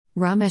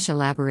Ramesh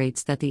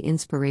elaborates that the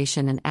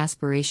inspiration and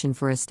aspiration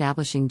for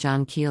establishing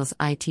John Keel's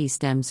IT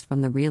stems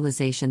from the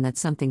realization that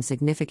something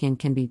significant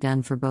can be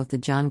done for both the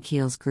John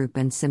Keel's Group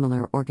and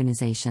similar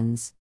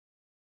organizations.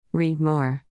 Read more.